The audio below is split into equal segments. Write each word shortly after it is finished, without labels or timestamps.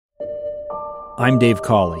I'm Dave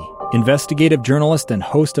Cawley, investigative journalist and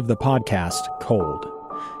host of the podcast Cold.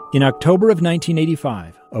 In October of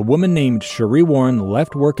 1985, a woman named Cherie Warren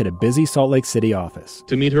left work at a busy Salt Lake City office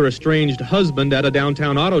to meet her estranged husband at a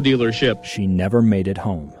downtown auto dealership. She never made it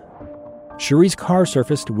home. Cherie's car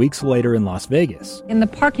surfaced weeks later in Las Vegas. In the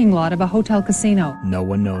parking lot of a hotel casino. No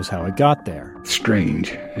one knows how it got there. Strange.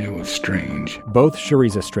 It was strange. Both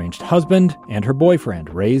Cherie's estranged husband and her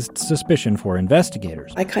boyfriend raised suspicion for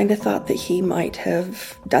investigators. I kind of thought that he might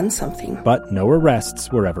have done something. But no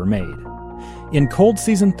arrests were ever made. In Cold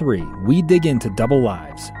Season 3, we dig into double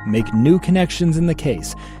lives, make new connections in the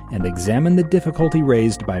case, and examine the difficulty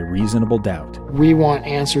raised by reasonable doubt. We want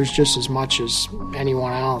answers just as much as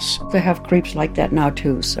anyone else. They have creeps like that now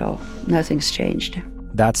too, so nothing's changed.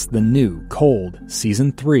 That's the new Cold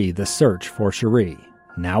Season 3, The Search for Cherie,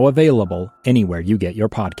 now available anywhere you get your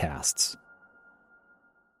podcasts.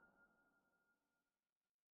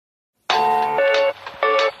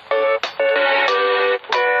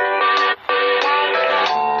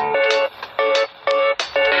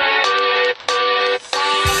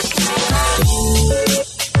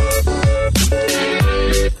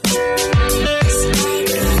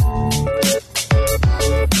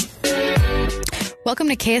 Welcome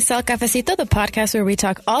to KSL Cafecito, the podcast where we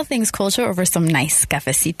talk all things culture over some nice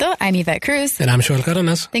cafecito. I'm Yvette Cruz. And I'm Xoel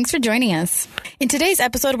Cardenas. Thanks for joining us. In today's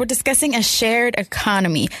episode, we're discussing a shared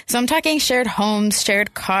economy. So I'm talking shared homes,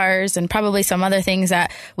 shared cars, and probably some other things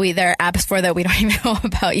that there are apps for that we don't even know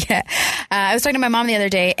about yet. I was talking to my mom the other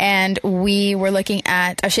day, and we were looking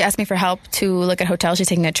at, she asked me for help to look at hotels. She's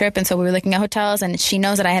taking a trip, and so we were looking at hotels, and she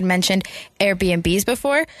knows that I had mentioned Airbnbs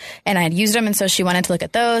before, and I had used them, and so she wanted to look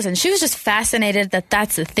at those, and she was just fascinated that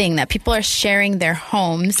that's the thing, that people are sharing their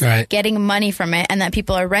homes, right, getting money from it, and that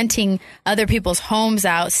people are renting other people's homes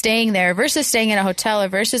out, staying there versus staying in a hotel or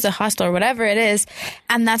versus a hostel or whatever it is.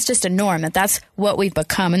 And that's just a norm, that's what we've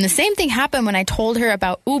become. And the same thing happened when I told her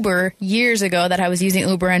about Uber years ago, that I was using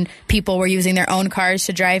Uber and people were using their own cars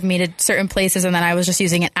to drive me to certain places, and then I was just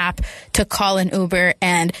using an app to call an Uber.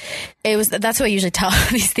 And that's what I usually tell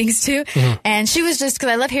these things to. Mm-hmm. And she was just, because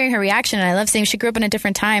I love hearing her reaction, and I love seeing she grew up in a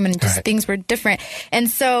different time and just things were different. And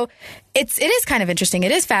so it is kind of interesting.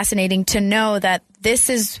 It is fascinating to know that this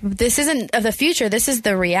isn't of the future. This is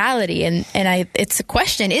the reality. And it's a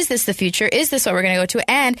question. Is this the future? Is this what we're going to go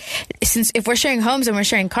to? And since if we're sharing homes and we're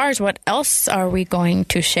sharing cars, what else are we going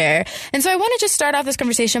to share? And so I want to just start off this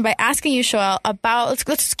conversation by asking you, Xoel, about,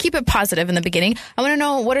 let's keep it positive in the beginning. I want to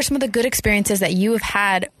know, what are some of the good experiences that you have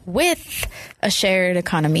had with a shared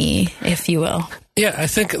economy, if you will? Yeah, I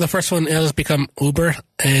think the first one has become Uber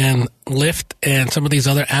and Lyft and some of these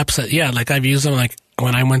other apps that, like I've used them. Like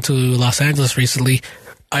when I went to Los Angeles recently,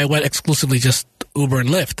 I went exclusively just Uber and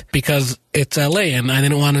Lyft because it's LA and I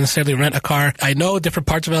didn't want to necessarily rent a car. I know different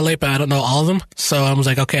parts of LA, but I don't know all of them. So I was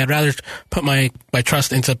like, okay, I'd rather put my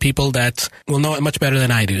trust into people that will know it much better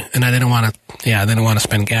than I do. And I didn't want to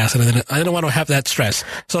spend gas, and I didn't want to have that stress.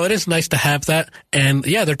 So it is nice to have that. And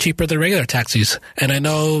they're cheaper than regular taxis. And I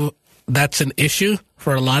know that's an issue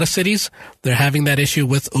for a lot of cities. They're having that issue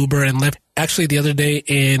with Uber and Lyft. Actually, the other day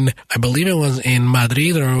I believe it was in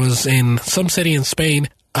Madrid, or it was in some city in Spain,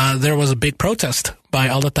 there was a big protest by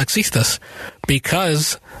all the taxistas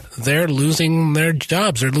because they're losing their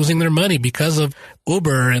jobs. They're losing their money because of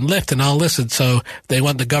Uber and Lyft and all this. And so they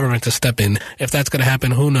want the government to step in. If that's going to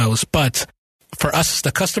happen, who knows? But for us,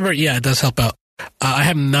 the customer, it does help out. I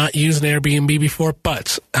have not used an Airbnb before,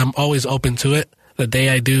 but I'm always open to it. The day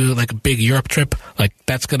I do like a big Europe trip, like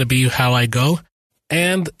that's going to be how I go.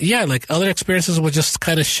 And like other experiences were just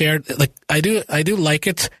kind of shared. Like I do like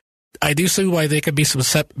it. I do see why there could be some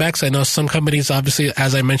setbacks. I know some companies, obviously,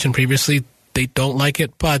 as I mentioned previously, they don't like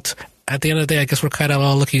it. But at the end of the day, I guess we're kind of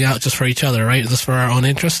all looking out just for each other, right? Just for our own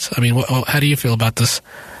interests. I mean, how do you feel about this?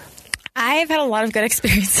 I've had a lot of good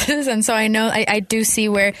experiences, and so I know I do see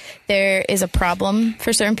where there is a problem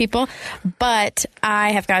for certain people, but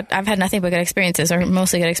I've had nothing but good experiences, or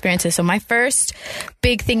mostly good experiences. So my first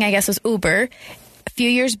big thing, I guess, was Uber. A few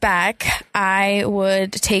years back, I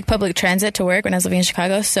would take public transit to work when I was living in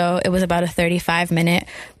Chicago, so it was about a 35-minute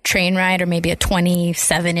train ride or maybe a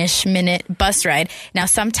 27-ish minute bus ride. Now,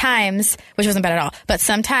 sometimes, which wasn't bad at all, but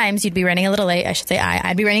sometimes you'd be running a little late. I should say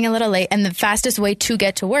I'd be running a little late, and the fastest way to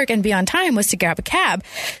get to work and be on time was to grab a cab.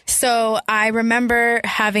 So I remember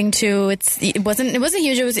having to, it wasn't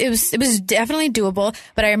huge. It was definitely doable,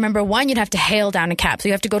 but I remember, one, you'd have to hail down a cab. So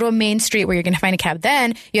you have to go to a main street where you're going to find a cab.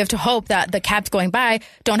 Then you have to hope that the cabs going by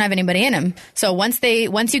don't have anybody in them. So once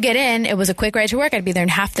you get in, it was a quick ride to work. I'd be there in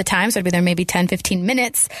half the time. So I'd be there maybe 10, 15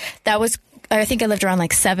 minutes. That was I think I lived around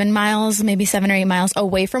like 7 miles, maybe 7 or 8 miles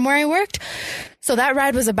away from where I worked. So that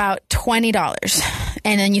ride was about $20.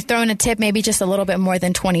 And then you throw in a tip, maybe just a little bit more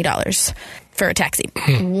than $20 for a taxi.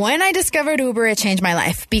 When I discovered Uber, it changed my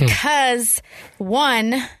life because,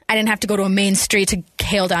 one, I didn't have to go to a main street to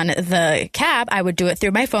hail down the cab. I would do it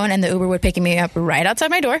through my phone, and the Uber would pick me up right outside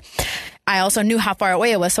my door. I also knew how far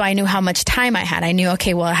away it was, so I knew how much time I had. I knew,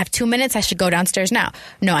 okay, well, I have 2 minutes. I should go downstairs now.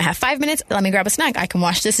 No, I have 5 minutes. Let me grab a snack. I can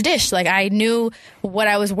wash this dish. Like, I knew what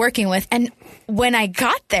I was working with. And when I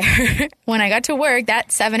got there, when I got to work,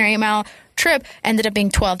 that 7 or 8 mile trip ended up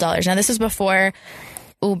being $12. Now, this was before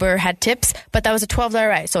Uber had tips, but that was a $12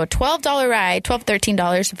 ride. So a $12 ride,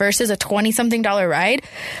 $13 versus a $20-something ride.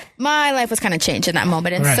 My life was kind of changed in that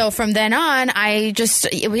moment. And so from then on,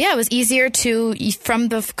 it was easier to, from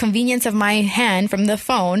the convenience of my hand, from the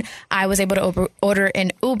phone, I was able to order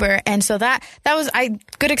an Uber. And so that was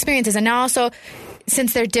good experiences. And now also,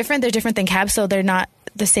 since they're different than cabs, so they're not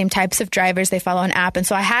the same types of drivers. They follow an app. And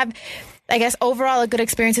so I have, I guess, overall good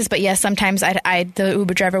experiences, but yes, sometimes the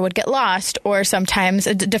Uber driver would get lost, or sometimes,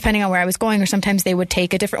 depending on where I was going, or sometimes they would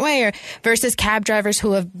take a different way, or versus cab drivers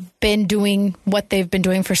who have been doing what they've been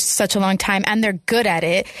doing for such a long time, and they're good at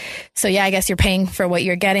it. So yeah, I guess you're paying for what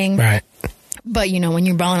you're getting. Right. But, when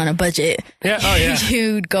you're balling on a budget,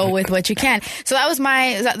 you'd go with what you can. So that was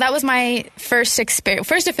my first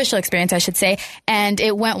official experience, I should say. And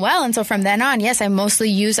it went well. And so from then on, yes, I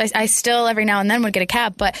mostly I still every now and then would get a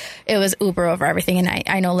cab, but it was Uber over everything. And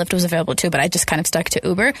I know Lyft was available too, but I just kind of stuck to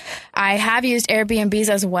Uber. I have used Airbnbs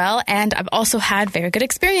as well. And I've also had very good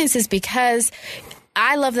experiences because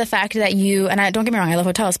I love the fact that and don't get me wrong, I love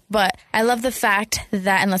hotels, but I love the fact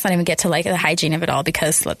that, and let's not even get to like the hygiene of it all,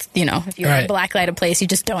 because if you're in a black light place,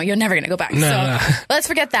 you're never going to go back. No. Let's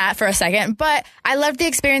forget that for a second. But I love the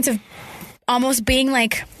experience of almost being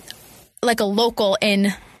like a local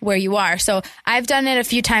in where you are. So I've done it a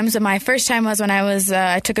few times. My first time was when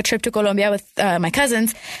I took a trip to Colombia with my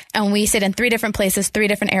cousins, and we stayed in 3 different places, 3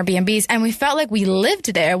 different Airbnbs, and we felt like we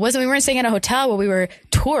lived there. We weren't staying at a hotel where we were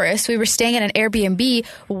tourists. We were staying at an Airbnb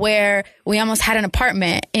where we almost had an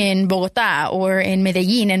apartment in Bogota or in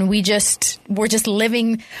Medellin, and we're just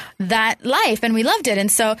living that life, and we loved it.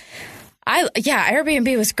 And so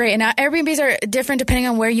Airbnb was great. And now Airbnbs are different depending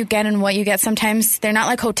on where you get and what you get. Sometimes they're not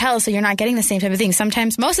like hotels, so you're not getting the same type of thing.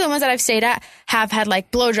 Sometimes, most of the ones that I've stayed at have had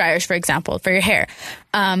like blow dryers, for example, for your hair.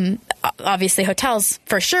 Obviously, hotels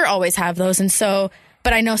for sure always have those. And so,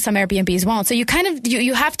 but I know some Airbnbs won't. So you kind of,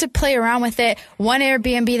 you have to play around with it. One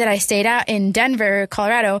Airbnb that I stayed at in Denver,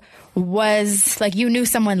 Colorado, was like you knew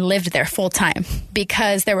someone lived there full time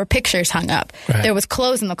because there were pictures hung up. Right. There was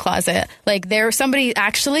clothes in the closet. Like somebody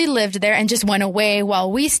actually lived there and just went away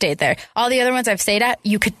while we stayed there. All the other ones I've stayed at,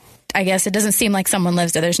 I guess it doesn't seem like someone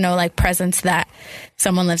lives there. There's no like presence that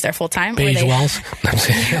someone lives there full time. Beige walls.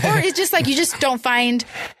 Or it's just like you just don't find,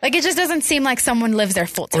 like it just doesn't seem like someone lives there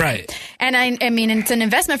full time. Right. And I mean, it's an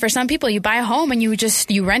investment for some people. You buy a home and you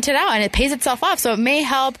rent it out and it pays itself off. So it may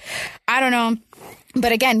help. I don't know.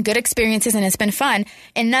 But again, good experiences, and it's been fun.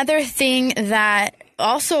 Another thing that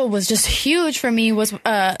also was just huge for me was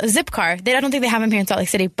Zipcar. I don't think they have them here in Salt Lake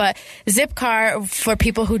City, but Zipcar, for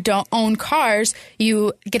people who don't own cars,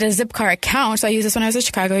 you get a Zipcar account. So I used this when I was in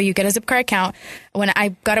Chicago. You get a Zipcar account. When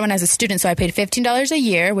I got it when I was a student, so I paid $15 a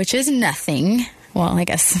year, which is nothing. Well, I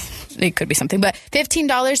guess it could be something, but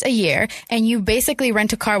 $15 a year, and you basically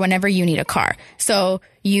rent a car whenever you need a car. So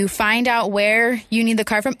you find out where you need the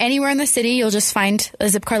car from. Anywhere in the city, you'll just find a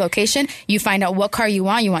Zipcar location. You find out what car you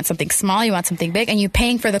want. You want something small, you want something big, and you're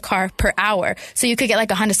paying for the car per hour. So you could get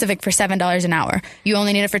like a Honda Civic for $7 an hour. You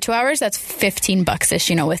only need it for 2 hours. That's $15-ish,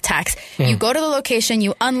 with tax. You go to the location,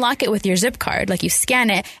 you unlock it with your Zip card, like you scan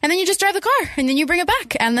it, and then you just drive the car, and then you bring it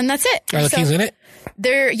back, and then that's it. Are the keys in it?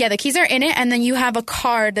 The keys are in it, and then you have a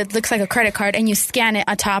card that looks like a credit card, and you scan it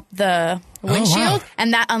atop the windshield,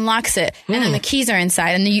 and that unlocks it. And then the keys are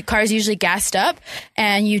inside, and the car's usually gassed up,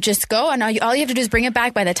 and you just go, and all you have to do is bring it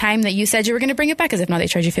back by the time that you said you were going to bring it back, because if not, they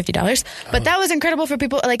charge you $50. But that was incredible for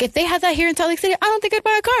people. Like, if they had that here in Salt Lake City, I don't think I'd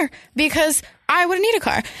buy a car, because I wouldn't need a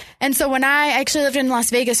car. And so when I actually lived in Las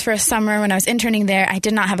Vegas for a summer, when I was interning there, I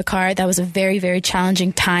did not have a car. That was a very, very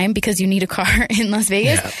challenging time because you need a car in Las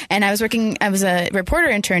Vegas. Yeah. And I was a reporter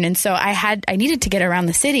intern. And so I needed to get around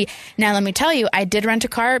the city. Now, let me tell you, I did rent a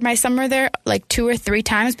car my summer there like 2 or 3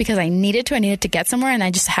 times because I needed to get somewhere, and I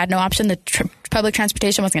just had no option. The public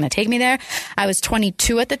transportation was going to take me there. I was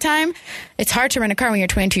 22 at the time. It's hard to rent a car when you're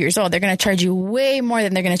 22 years old. They're going to charge you way more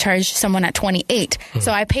than they're going to charge someone at 28.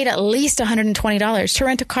 So I paid at least $120 to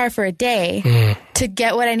rent a car for a day to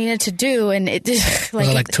get what I needed to do. And it just was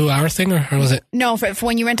it like 2 hour thing or was it? No, for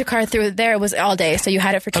when you rent a car through there, it was all day. So you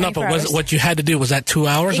had it for 24 hours. But what you had to do, was that 2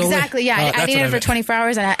 hours? Exactly, only? yeah. I needed it for 24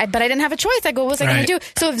 hours, but I didn't have a choice. I go, what was I going to do?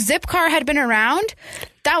 So if Zipcar had been around,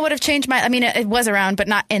 that would have changed my... I mean, it was around, but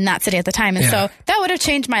not in that city at the time. And so that would have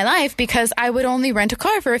changed my life because I would only rent a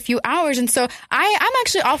car for a few hours. And so I'm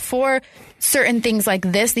actually all for certain things like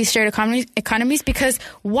this, these shared economies, because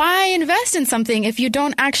why invest in something if you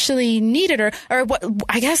don't actually need it? Or what?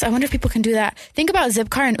 I guess I wonder if people can do that. Think about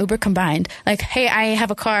Zipcar and Uber combined. Like, hey, I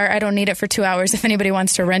have a car. I don't need it for 2 hours. If anybody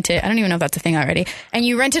wants to rent it, I don't even know if that's a thing already. And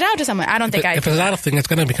you rent it out to someone. I don't think If it's not a thing, it's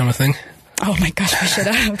going to become a thing. Oh my gosh, we should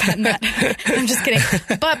have gotten that. I'm just kidding.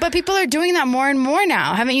 But people are doing that more and more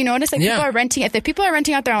now. Haven't you noticed? Like people are renting, if the people are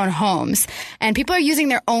renting out their own homes and people are using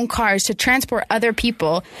their own cars to transport other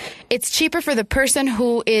people, it's cheaper for the person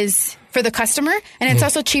who is, for the customer, and it's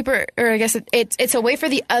also cheaper, or I guess it's a way for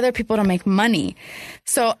the other people to make money.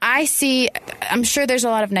 So I'm sure there's a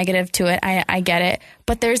lot of negative to it. I get it.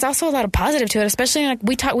 But there's also a lot of positive to it, especially like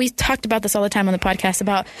we talked about this all the time on the podcast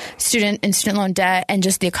about student loan debt and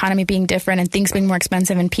just the economy being different and things being more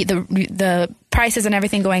expensive and the prices and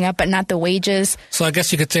everything going up, but not the wages. So I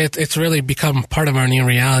guess you could say it's really become part of our new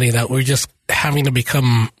reality that we're just having to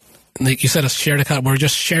become, like you said, a shared account. We're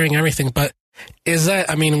just sharing everything. But is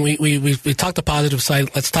that, I mean, we talked the positive side.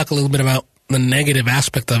 Let's talk a little bit about the negative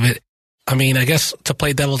aspect of it. I mean, I guess to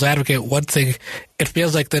play devil's advocate, one thing, it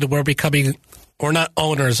feels like that we're not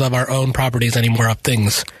owners of our own properties anymore of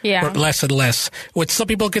things. Yeah. We're less and less. Which some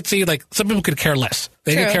people could see, like, some people could care less.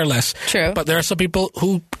 They could care less. True. But there are some people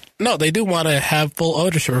who, no, they do want to have full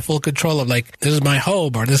ownership or full control of, like, this is my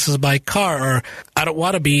home or this is my car, or I don't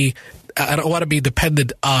want to be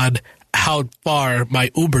dependent on how far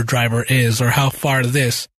my Uber driver is or how far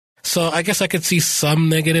this. So I guess I could see some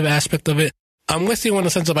negative aspect of it. I'm with you in the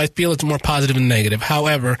sense of I feel it's more positive than negative.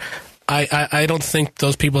 However, I don't think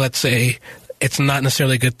those people that say it's not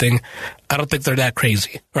necessarily a good thing, I don't think they're that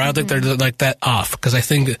crazy. Or I don't think they're like that off, because I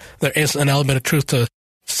think there is an element of truth to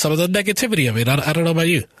some of the negativity of it. I don't know about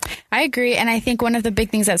you. I agree. And I think one of the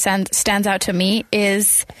big things that stands out to me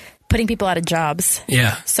is putting people out of jobs.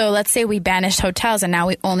 Yeah. So let's say we banished hotels and now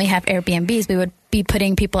we only have Airbnbs. We would be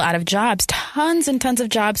putting people out of jobs, tons and tons of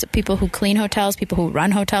jobs, people who clean hotels, people who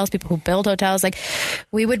run hotels, people who build hotels. Like,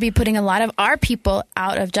 we would be putting a lot of our people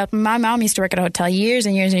out of jobs. My mom used to work at a hotel years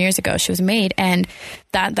and years and years ago. She was a maid, and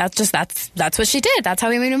that's what she did. That's how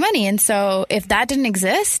we made money. And so if that didn't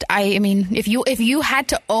exist, I mean, if you had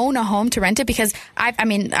to own a home to rent it, because I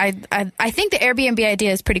think the Airbnb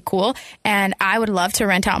idea is pretty cool, and I would love to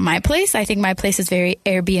rent out my place. I think my place is very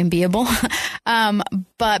Airbnb-able,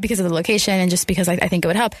 but because of the location and just because I think it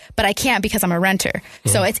would help, but I can't because I'm a renter.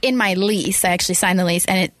 So it's in my lease. I actually signed the lease,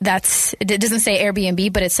 and it doesn't say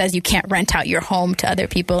Airbnb, but it says you can't rent out your home to other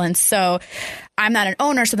people. And so I'm not an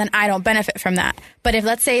owner, so then I don't benefit from that. But if,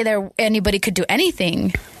 let's say, anybody could do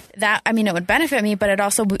anything, that, I mean, it would benefit me, but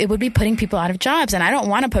it would be putting people out of jobs, and I don't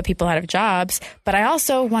want to put people out of jobs, but I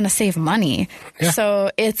also want to save money. Yeah. So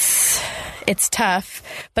it's tough,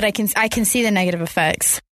 but I can see the negative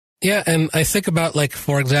effects. Yeah, and I think about, like,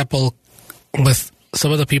 for example, with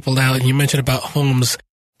some of the people now, and you mentioned about homes,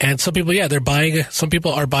 and some people, some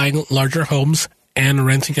people are buying larger homes and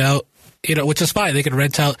renting out, which is fine. They can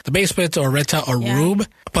rent out the basement or rent out a room.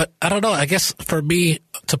 But I don't know. I guess for me,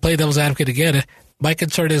 to play devil's advocate again, my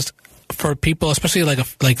concern is for people, especially like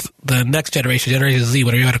the next generation Z,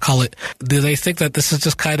 whatever you want to call it, do they think that this is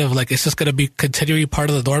just kind of like, it's just going to be continuing part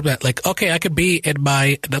of the norm that, like, okay, I could be in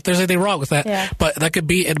my, not there's anything wrong with that, but that could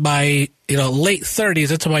be in my, late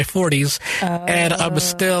 30s into my 40s, and I'm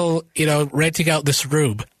still, renting out this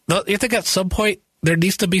room. You think at some point there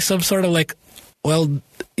needs to be some sort of like, well,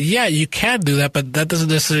 yeah, you can do that, but that doesn't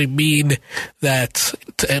necessarily mean that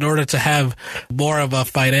in order to have more of a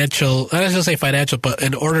financial, I was going to say financial, but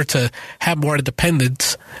in order to have more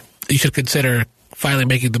independence, you should consider finally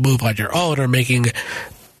making the move on your own or making,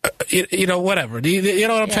 whatever. Do you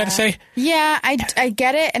know what I'm trying to say? Yeah, I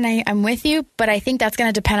get it, and I'm with you, but I think that's going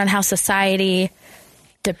to depend on how society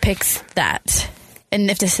depicts that, and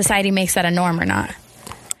if the society makes that a norm or not.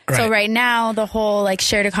 So right now, the whole like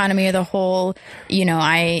shared economy or the whole, you know,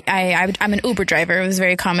 I'm an Uber driver. It was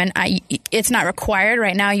very common. It's not required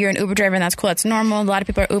right now. You're an Uber driver and that's cool. That's normal. A lot of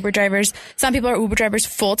people are Uber drivers. Some people are Uber drivers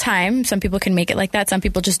full time. Some people can make it like that. Some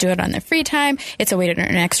people just do it on their free time. It's a way to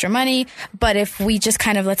earn extra money. But if we just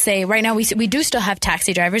kind of, let's say right now we do still have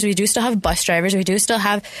taxi drivers. We do still have bus drivers. We do still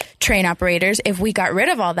have train operators. If we got rid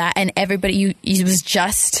of all that and everybody was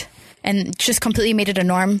just completely made it a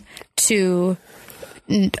norm to,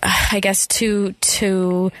 I guess,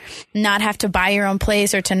 to not have to buy your own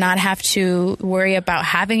place or to not have to worry about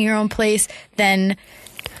having your own place, then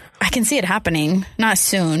I can see it happening. Not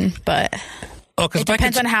soon, but it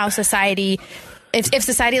depends on how society, if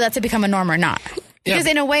society lets it become a norm or not. Because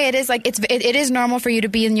in a way, it is like it is normal for you to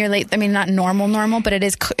be in your late. I mean, not normal, but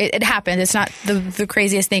it happens. It's not the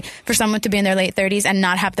craziest thing for someone to be in their late 30s and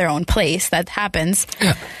not have their own place. That happens.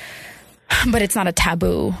 Yeah. But it's not a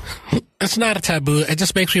taboo. It's not a taboo. It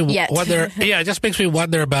just makes me wonder. Yeah, it just makes me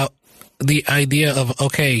wonder about the idea of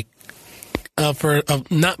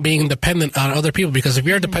of not being dependent on other people. Because if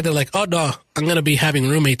you're dependent, like, oh no, I'm going to be having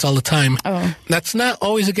roommates all the time. Oh. That's not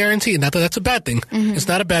always a guarantee. Not that that's a bad thing. Mm-hmm. It's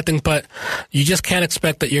not a bad thing, but you just can't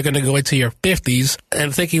expect that you're going to go into your 50s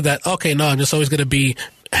and thinking that, okay, no, I'm just always going to be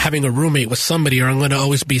having a roommate with somebody, or I'm going to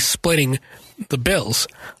always be splitting the bills.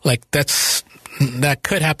 Like that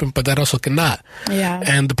could happen, but that also cannot. Yeah.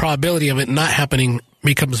 And the probability of it not happening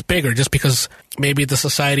becomes bigger just because maybe the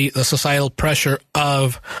societal pressure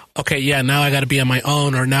of, okay, yeah, now I got to be on my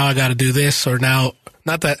own, or now I got to do this, or now,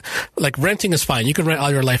 not that, like, renting is fine. You can rent all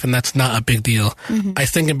your life and that's not a big deal. Mm-hmm. I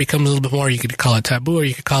think it becomes a little bit more, you could call it taboo, or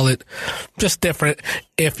you could call it just different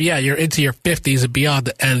if, you're into your 50s and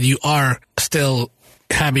beyond and you are still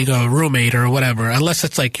having a roommate or whatever, unless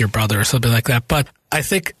it's like your brother or something like that. But I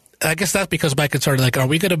guess that's because my concern, like, are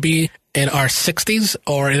we going to be in our 60s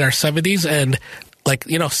or in our 70s and, like,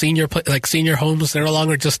 you know, senior homes, they're no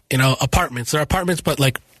longer just, you know, apartments. They're apartments, but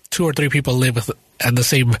like 2 or 3 people live at the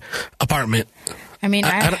same apartment. I mean,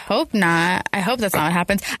 I hope not. I hope that's not what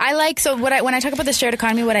happens. When I talk about the shared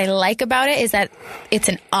economy, what I like about it is that it's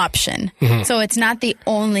an option. Mm-hmm. So it's not the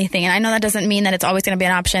only thing. And I know that doesn't mean that it's always going to be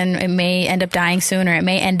an option. It may end up dying soon, or it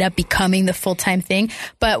may end up becoming the full-time thing.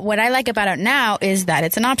 But what I like about it now is that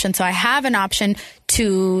it's an option. So I have an option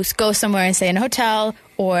to go somewhere and stay in a hotel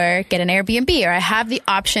or get an Airbnb, or I have the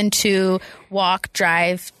option to walk,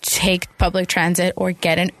 drive, take public transit, or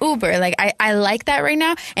get an Uber. Like, I like that right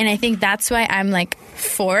now, and I think that's why I'm, like,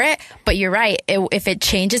 for it. But you're right. If it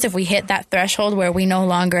changes, if we hit that threshold where we no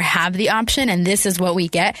longer have the option and this is what we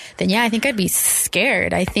get, then, yeah, I think I'd be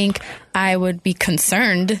scared. I think I would be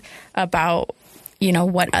concerned about, you know,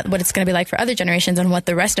 what it's going to be like for other generations and what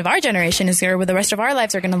the rest of our generation is, or what the rest of our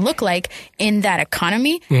lives are going to look like in that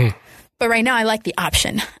economy. Mm. But right now, I like the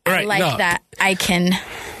option. Right, I like that I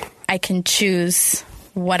can choose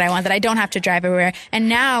what I want, that I don't have to drive everywhere. And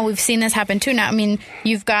now we've seen this happen too. Now, I mean,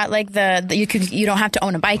 you've got like you don't have to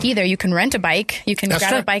own a bike either. You can rent a bike. You can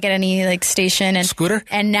grab a bike at any like station and scooter.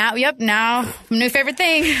 And now, new favorite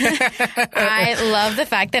thing. I love the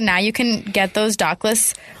fact that now you can get those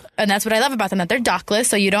dockless. And that's what I love about them, that they're dockless,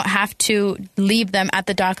 so you don't have to leave them at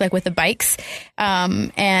the dock like with the bikes.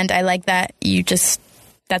 And I like that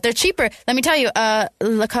that they're cheaper. Let me tell you,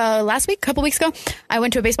 last week, a couple weeks ago, I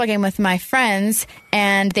went to a baseball game with my friends,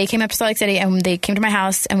 and they came up to Salt Lake City, and they came to my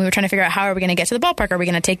house, and we were trying to figure out how are we going to get to the ballpark. Are we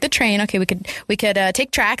going to take the train? Okay, we could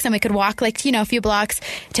take tracks, and we could walk like, you know, a few blocks,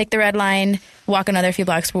 take the red line, walk another few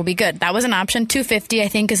blocks, we'll be good. That was an option. $250, I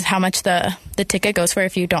think, is how much the ticket goes for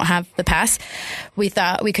if you don't have the pass. We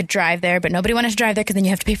thought we could drive there, but nobody wanted to drive there because then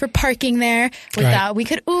you have to pay for parking there. We thought we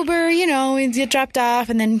could Uber, you know, we'd get dropped off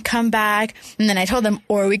and then come back. And then I told them,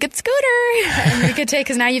 or we could scooter. And we could take,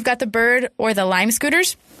 because now you've got the Bird or the Lime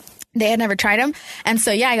scooters. They had never tried them. And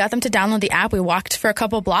so, yeah, I got them to download the app. We walked for a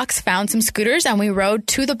couple blocks, found some scooters, and we rode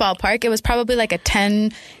to the ballpark. It was probably like a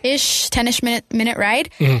 10-ish minute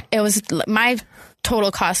ride. Mm-hmm. It was, my total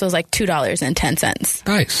cost was like $2.10.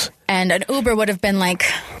 Nice. And an Uber would have been like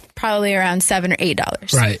probably around $7 or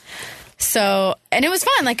 $8. Right. So, and it was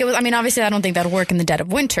fun. Like, it was, I mean, obviously I don't think that'll work in the dead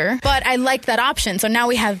of winter, but I liked that option. So now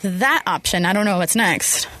we have that option. I don't know what's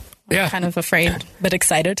next. I'm kind of afraid, but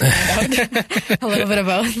excited to find out. A little bit of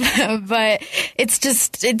both. But it's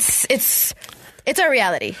just, it's our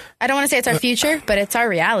reality. I don't want to say it's our future, but it's our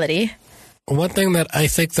reality. One thing that I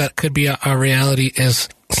think that could be our reality is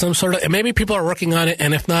some sort of, maybe people are working on it,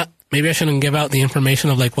 and if not, maybe I shouldn't give out the information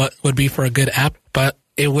of like what would be for a good app, but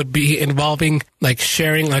it would be involving like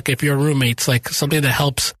sharing, like if you're roommates, like something that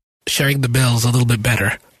helps sharing the bills a little bit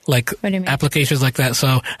better. like What do you mean? applications like that.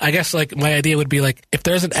 So I guess like my idea would be like if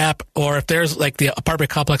there's an app or if there's like the apartment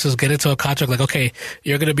complexes get into a contract like, okay,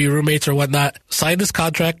 you're going to be roommates or whatnot, sign this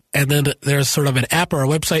contract, and then there's sort of an app or a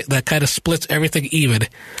website that kind of splits everything even.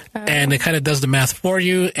 And it kind of does the math for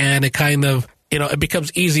you, and it kind of, it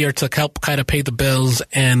becomes easier to help kind of pay the bills,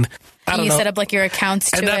 and I don't know. You set up like your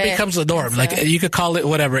accounts to and that it. becomes the norm. Like you could call it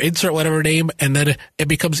whatever, insert whatever name, and then it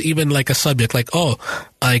becomes even like a subject. Like, oh,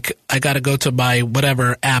 like I got to go to my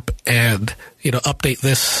whatever app and update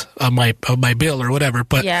this on my bill or whatever.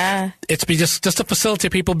 But it's just to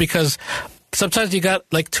facilitate people, because sometimes you got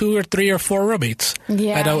like 2 or 3 or 4 roommates.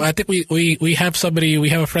 Yeah. I think we have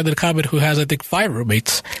a friend in common who has, I think, 5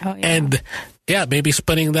 roommates. Oh, yeah. And maybe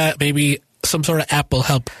splitting that, maybe some sort of app will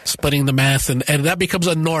help splitting the math, and that becomes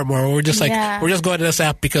a norm where we're just like, we're just going to this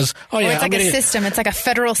app because, or it's like a system. It's like a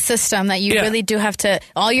federal system that you really do have to,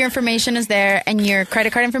 all your information is there and your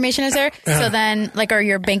credit card information is there. So then like, or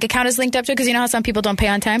your bank account is linked up to it, because you know how some people don't pay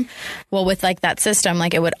on time? Well, with like that system,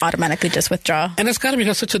 like it would automatically just withdraw. And it's got to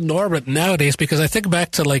become such a norm nowadays, because I think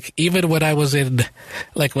back to like, even when I was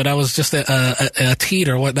when I was just a teen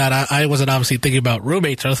or whatnot, I wasn't obviously thinking about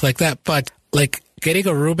roommates or anything like that, but like, getting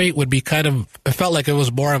a roommate would be it felt like it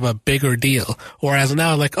was more of a bigger deal. Whereas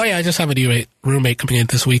now, like, oh yeah, I just have a new roommate coming in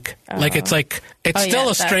this week. Like, it's still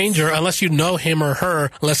a stranger unless you know him or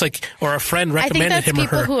her, or a friend recommended him or her. I think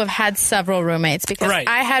that's people who have had several roommates, because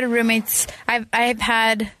I had roommates, I haven't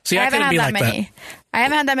had that many. I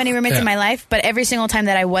haven't had that many roommates in my life, but every single time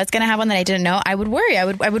that I was going to have one that I didn't know, I would worry. I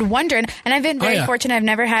would wonder. And I've been very fortunate. I've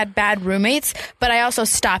never had bad roommates, but I also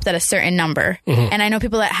stopped at a certain number. Mm-hmm. And I know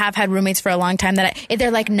people that have had roommates for a long time that they're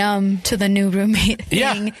like numb to the new roommate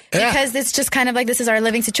thing. Because it's just kind of like, this is our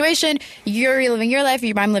living situation. You're living your life.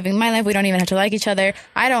 I'm living my life. We don't even have to like each other.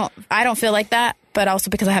 I don't feel like that. But also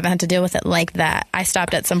because I haven't had to deal with it like that, I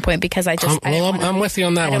stopped at some point because I just. I'm with you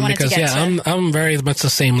on that one, because I'm very much the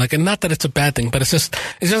same. Like, and not that it's a bad thing, but it's just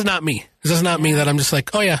not me. It's just not me that I'm just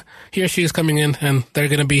like, oh yeah, he or she is coming in and they're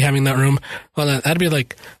going to be having that room. Well, that'd be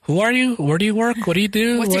like, who are you? Where do you work? What do you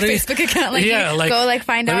do? What's your Facebook account? Like, go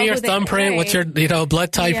find out. Let me your thumbprint. What's your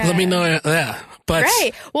blood type? Let me know. Yeah. But,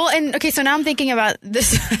 right. Well, and okay, so now I'm thinking about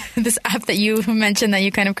this app that you mentioned that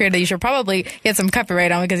you kind of created that you should probably get some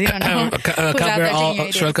copyright on, because you don't know who's out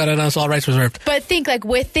there. Cardenas, all rights reserved. But think like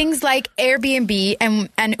with things like Airbnb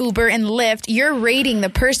and Uber and Lyft, you're rating the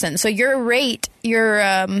person. So your rating,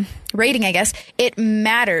 I guess, it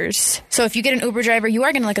matters. So if you get an Uber driver, you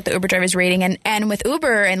are going to look at the Uber driver's rating. And with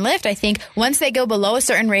Uber and Lyft, I think once they go below a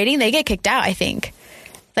certain rating, they get kicked out, I think.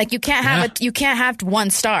 Like you can't have 1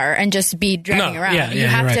 star and just be driving around. You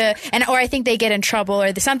have to, or I think they get in trouble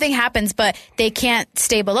or something happens, but they can't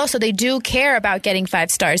stay below. So they do care about getting 5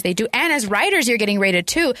 stars. They do, and as riders, you're getting rated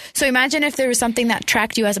too. So imagine if there was something that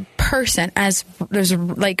tracked you as a person, as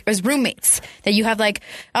roommates, that you have like,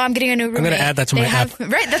 oh, I'm getting a new roommate. I'm going to add that to my app.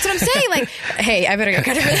 Right, that's what I'm saying. Like, hey, I better get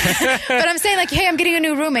credit for that. But I'm saying like, hey, I'm getting a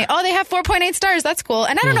new roommate. Oh, they have 4.8 stars. That's cool.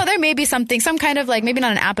 And I don't know, there may be something, some kind of like, maybe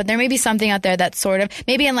not an app, but there may be something out there that's sort of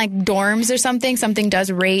maybe in like dorms or something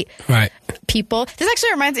does rate people. This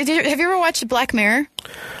actually reminds me, have you ever watched Black Mirror?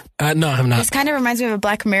 No, I have not. This kind of reminds me of a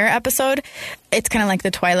Black Mirror episode. It's kind of like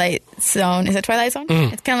the Twilight Zone. Is it Twilight Zone?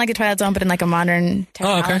 It's kind of like a Twilight Zone, but in like a modern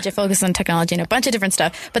technology. It focuses on technology and a bunch of different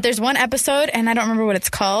stuff. But there's one episode, and I don't remember what it's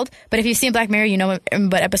called, but if you've seen Black Mirror, you know what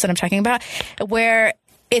episode I'm talking about, where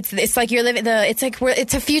it's like you're living it's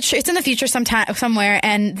in the future somewhere,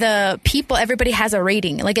 and the people, everybody has a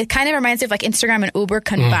rating. Like it kind of reminds me of like Instagram and Uber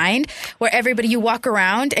combined, where everybody, you walk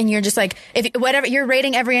around and you're just like, whatever, you're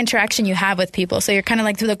rating every interaction you have with people. So you're kind of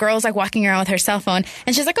like, the girl's like walking around with her cell phone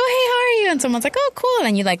and she's like, oh, hey, how are you? And someone's like, oh, cool. And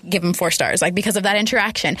then you like give them 4 stars, like because of that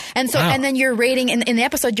interaction. And so, and then your rating in the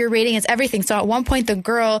episode, your rating is everything. So at one point the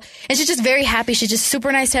girl, and she's just very happy. She's just super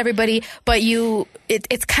nice to everybody, but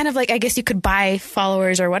it's kind of like, I guess you could buy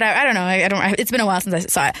followers or whatever. I don't know. It's been a while since I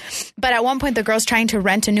saw it. But at one point, the girl's trying to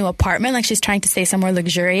rent a new apartment. Like she's trying to stay somewhere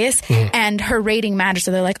luxurious, and her rating matters.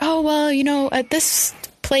 So they're like, oh, well, at this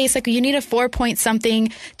place, like you need a 4 point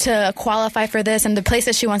something to qualify for this. And the place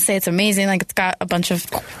that she wants to stay, it's amazing. Like it's got a bunch of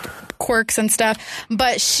quirks and stuff,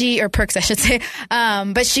 or perks, I should say.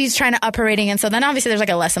 But she's trying to up her rating. And so then obviously there's like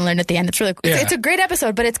a lesson learned at the end. It's really cool. It's a great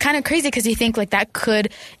episode, but it's kind of crazy because you think like that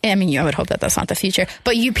could, I would hope that that's not the future,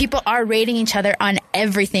 but people are rating each other on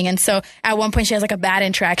everything. And so at one point she has like a bad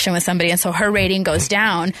interaction with somebody, and so her rating goes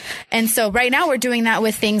down. And so right now we're doing that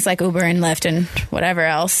with things like Uber and Lyft and whatever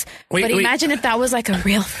else. But imagine if that was like a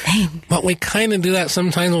real thing. But we kind of do that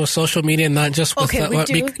sometimes with social media, not just with we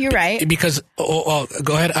do. You're right. Because, go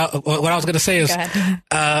ahead. What I was going to say is,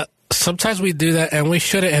 sometimes we do that and we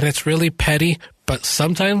shouldn't, and it's really petty, but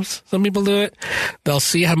sometimes some people do it. They'll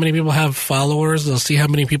see how many people have followers. They'll see how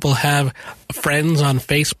many people have friends on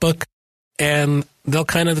Facebook, and they'll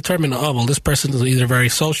kind of determine, oh, well, this person is either very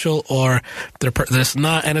social or they're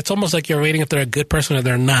not. And it's almost like you're rating if they're a good person or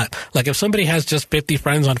they're not. Like if somebody has just 50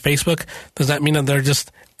 friends on Facebook, does that mean that they're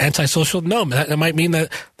just antisocial? No, that might mean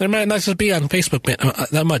that they might not just be on Facebook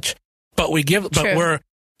that much. But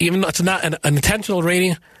even though it's not an intentional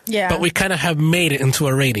rating, but we kind of have made it into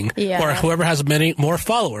a rating. Yeah. Or whoever has many more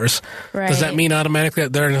followers. Right. Does that mean automatically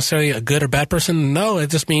that they're necessarily a good or bad person? No, it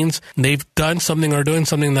just means they've done something or doing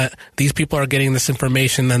something that these people are getting this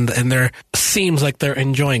information and they're seems like they're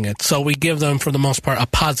enjoying it. So we give them, for the most part, a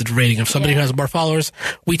positive rating. If somebody who has more followers,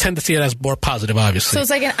 we tend to see it as more positive, obviously. So it's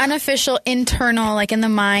like an unofficial, internal, like in the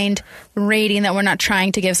mind rating that we're not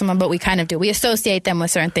trying to give someone, but we kind of do. We associate them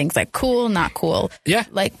with certain things like cool, not cool. Yeah.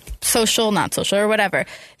 Like social, not social, or whatever.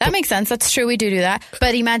 That makes sense. That's true. We do that.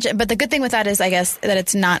 But but the good thing with that is, I guess, that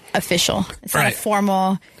it's not official. It's not a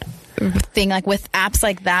formal thing. Like with apps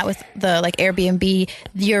like that, with the like Airbnb,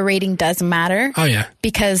 your rating does matter. Oh yeah,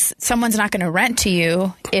 because someone's not going to rent to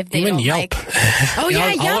you if they even don't Yelp. Like. Oh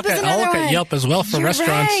yeah, Yelp is another one. I'll look at Yelp as well for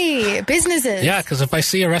restaurants. Right. Businesses. Yeah, because if I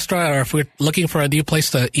see a restaurant or if we're looking for a new place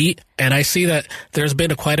to eat, and I see that there's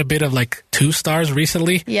been quite a bit of like 2 stars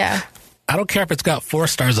recently. Yeah. I don't care if it's got 4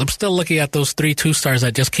 stars. I'm still looking at those 3 2-stars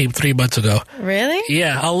that just came 3 months ago. Really?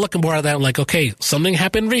 Yeah, I'll look more at that. I'm like, okay, something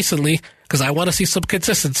happened recently because I want to see some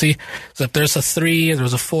consistency. So if there's a 3,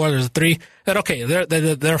 there's a 4, there's a 3, then okay,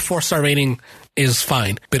 their 4-star rating is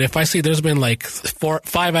fine. But if I see there's been like 5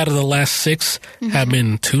 out of the last 6 have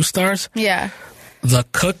been 2 stars. Yeah. The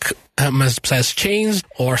cook has changed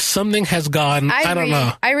or something has gone. I don't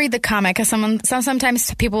know. I read the comment because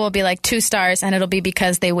sometimes people will be like 2 stars and it'll be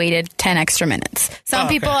because they waited 10 extra minutes. Some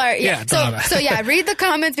people are. Yeah. So yeah, read the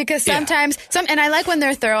comments because sometimes and I like when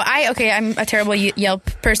they're thorough. I'm a terrible Yelp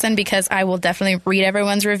person because I will definitely read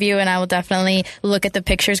everyone's review and I will definitely look at the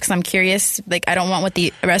pictures because I'm curious. Like I don't want what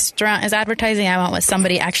the restaurant is advertising. I want what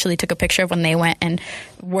somebody actually took a picture of when they went and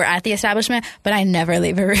were at the establishment. But I never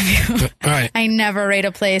leave a review. Right. I never rate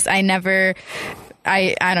a place. I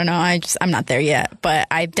don't know. I'm not there yet, but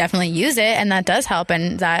I definitely use it, and that does help.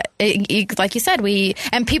 And that, like you said,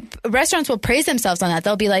 restaurants will praise themselves on that.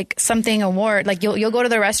 They'll be like something award, like you'll go to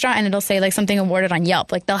the restaurant and it'll say like something awarded on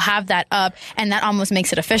Yelp. Like they'll have that up, and that almost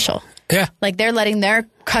makes it official. Yeah, like they're letting their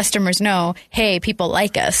customers know, hey, people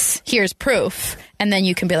like us. Here's proof, and then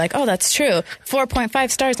you can be like, oh, that's true. 4.5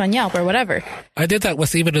 stars on Yelp or whatever. I did that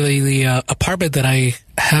with even the apartment that I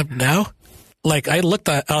have now. Like, I looked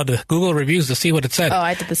on Google reviews to see what it said. Oh,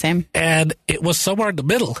 I did the same. And it was somewhere in the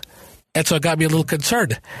middle. And so it got me a little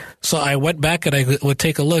concerned. So I went back and I would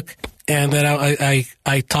take a look. And then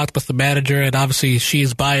I talked with the manager, and obviously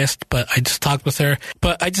she's biased, but I just talked with her.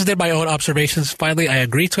 But I just did my own observations. Finally, I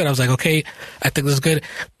agreed to it. I was like, okay, I think this is good.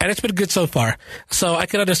 And it's been good so far. So I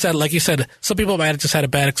can understand, like you said, some people might have just had a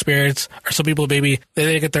bad experience, or some people maybe they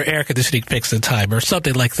didn't get their air conditioning fixed in time or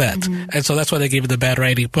something like that. Mm-hmm. And so that's why they gave it the bad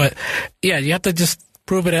rating. But yeah, you have to just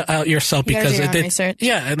prove it out yourself because it did. Research.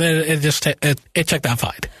 Yeah, and then it checked out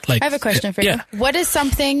fine. Like, I have a question for you. Yeah. What is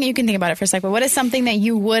something, you can think about it for a second, but what is something that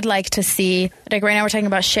you would like to see? Like right now we're talking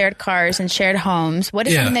about shared cars and shared homes. What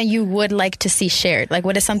is something that you would like to see shared? Like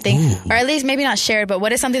what is something, or at least maybe not shared, but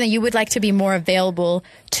what is something that you would like to be more available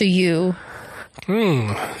to you?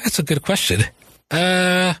 That's a good question.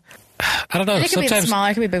 I don't know. It could be small,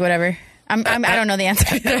 it could be big, whatever. I don't know the answer.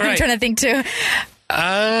 I'm trying to think too.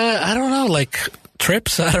 I don't know, like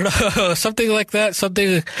trips, I don't know, something like that,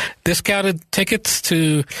 something discounted tickets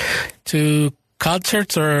to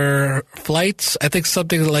concerts or flights. I think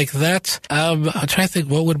something like that. I'm trying to think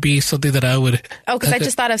what would be something that I would. Oh, because I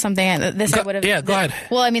just thought of something. I would have. Yeah, go ahead.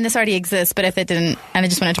 Well, I mean, this already exists, but if it didn't, and I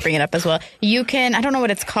just wanted to bring it up as well. You can. I don't know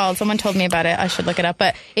what it's called. Someone told me about it. I should look it up.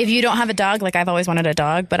 But if you don't have a dog, like I've always wanted a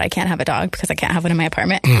dog, but I can't have a dog because I can't have one in my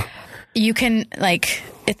apartment. You can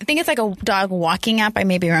I think it's like a dog walking app. I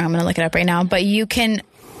may be wrong. I'm going to look it up right now. But you can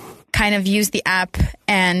kind of use the app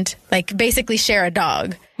and like basically share a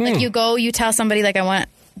dog. Like you tell somebody like I want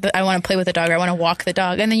to play with the dog or I want to walk the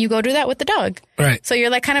dog, and then you go do that with the dog. Right. So you're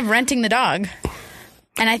like kind of renting the dog.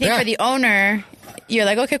 And I think for the owner, you're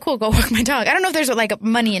like, okay, cool, go walk my dog. I don't know if there's like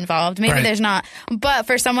money involved. Maybe there's not. But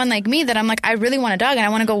for someone like me that I'm like, I really want a dog and I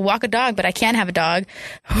want to go walk a dog, but I can't have a dog.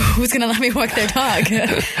 Who's going to let me walk their dog?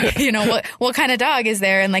 You know, what kind of dog is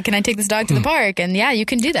there? And like, can I take this dog to the park? And yeah, you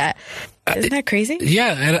can do that. Isn't that crazy?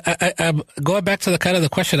 Yeah, and I'm going back to the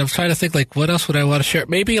question. I'm trying to think, like, what else would I want to share?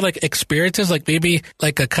 Maybe, like, experiences, like, maybe,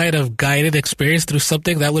 like, a kind of guided experience through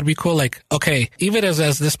something that would be cool. Like, okay, even as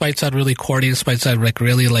this might sound really corny, this might sound, like,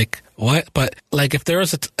 really, like, what? But like if there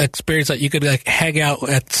was an experience that you could like hang out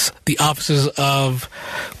at the offices of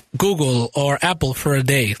Google or Apple for a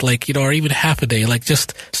day, like, you know, or even half a day, like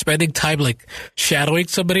just spending time like shadowing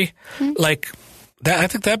somebody, like that, I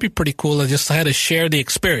think that'd be pretty cool. And just had to share the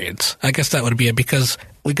experience. I guess that would be it, because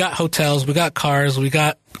we got hotels, we got cars, we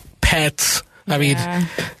got pets. I mean,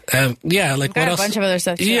 like got what else? A bunch of other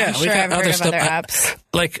stuff too. Yeah, I'm sure we got I've heard other of stuff. other apps.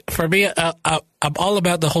 Like for me, I'm all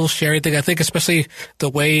about the whole sharing thing. I think especially the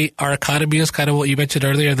way our economy is, kind of what you mentioned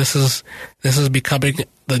earlier. This is becoming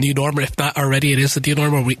the new norm. If not already, it is the new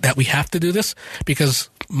norm that we have to do this because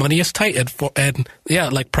money is tight and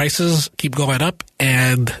like prices keep going up,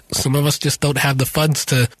 and some of us just don't have the funds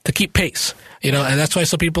to keep pace. You know, and that's why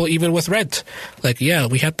some people, even with rent, like, we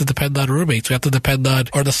have to depend on roommates. We have to depend on,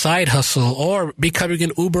 or the side hustle, or becoming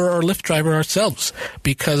an Uber or Lyft driver ourselves,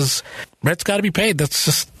 because rent's got to be paid. That's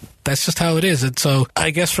just how it is. And so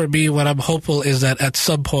I guess for me, what I'm hopeful is that at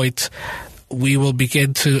some point we will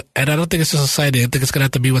begin to, and I don't think it's a society, I think it's going to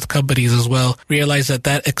have to be with companies as well, realize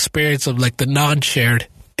that experience of like the non-shared,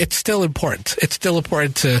 it's still important. It's still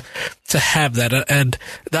important to have that, and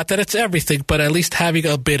not that it's everything, but at least having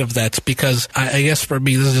a bit of that. Because I guess for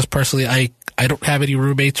me, this is just personally, I don't have any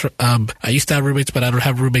roommates. I used to have roommates, but I don't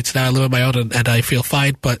have roommates now. I live on my own, and I feel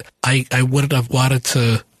fine. But I wouldn't have wanted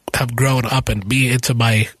to have grown up and be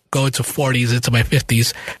go into 40s, into my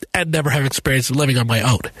 50s, and never have experience living on my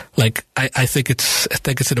own. Like I think it's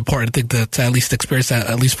an important thing to at least experience that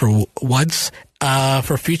at least for once.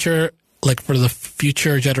 For the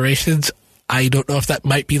future generations, I don't know if that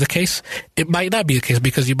might be the case. It might not be the case,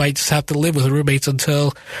 because you might just have to live with roommates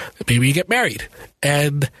until maybe you get married.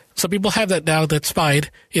 And some people have that now. That's fine.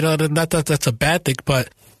 You know, not that that's a bad thing, but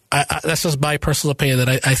that's just my personal opinion,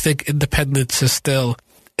 that I think independence is still,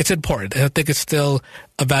 it's important. And I think it's still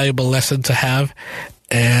a valuable lesson to have.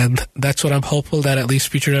 And that's what I'm hopeful, that at least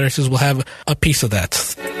future generations will have a piece of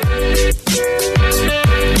that.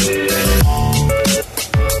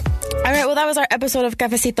 All right, well, that was our episode of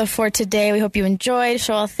Cafecito for today. We hope you enjoyed.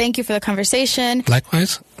 Xoel, thank you for the conversation.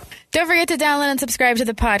 Likewise. Don't forget to download and subscribe to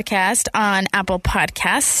the podcast on Apple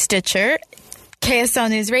Podcasts, Stitcher, KSL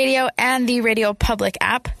News Radio, and the Radio Public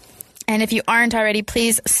app. And if you aren't already,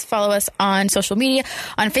 please follow us on social media.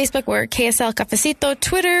 On Facebook, we're KSL Cafecito.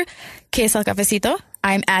 Twitter, KSL Cafecito.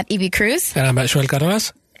 I'm at Evie Cruz. And I'm at Xoel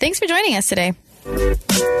Cardenas. Thanks for joining us today.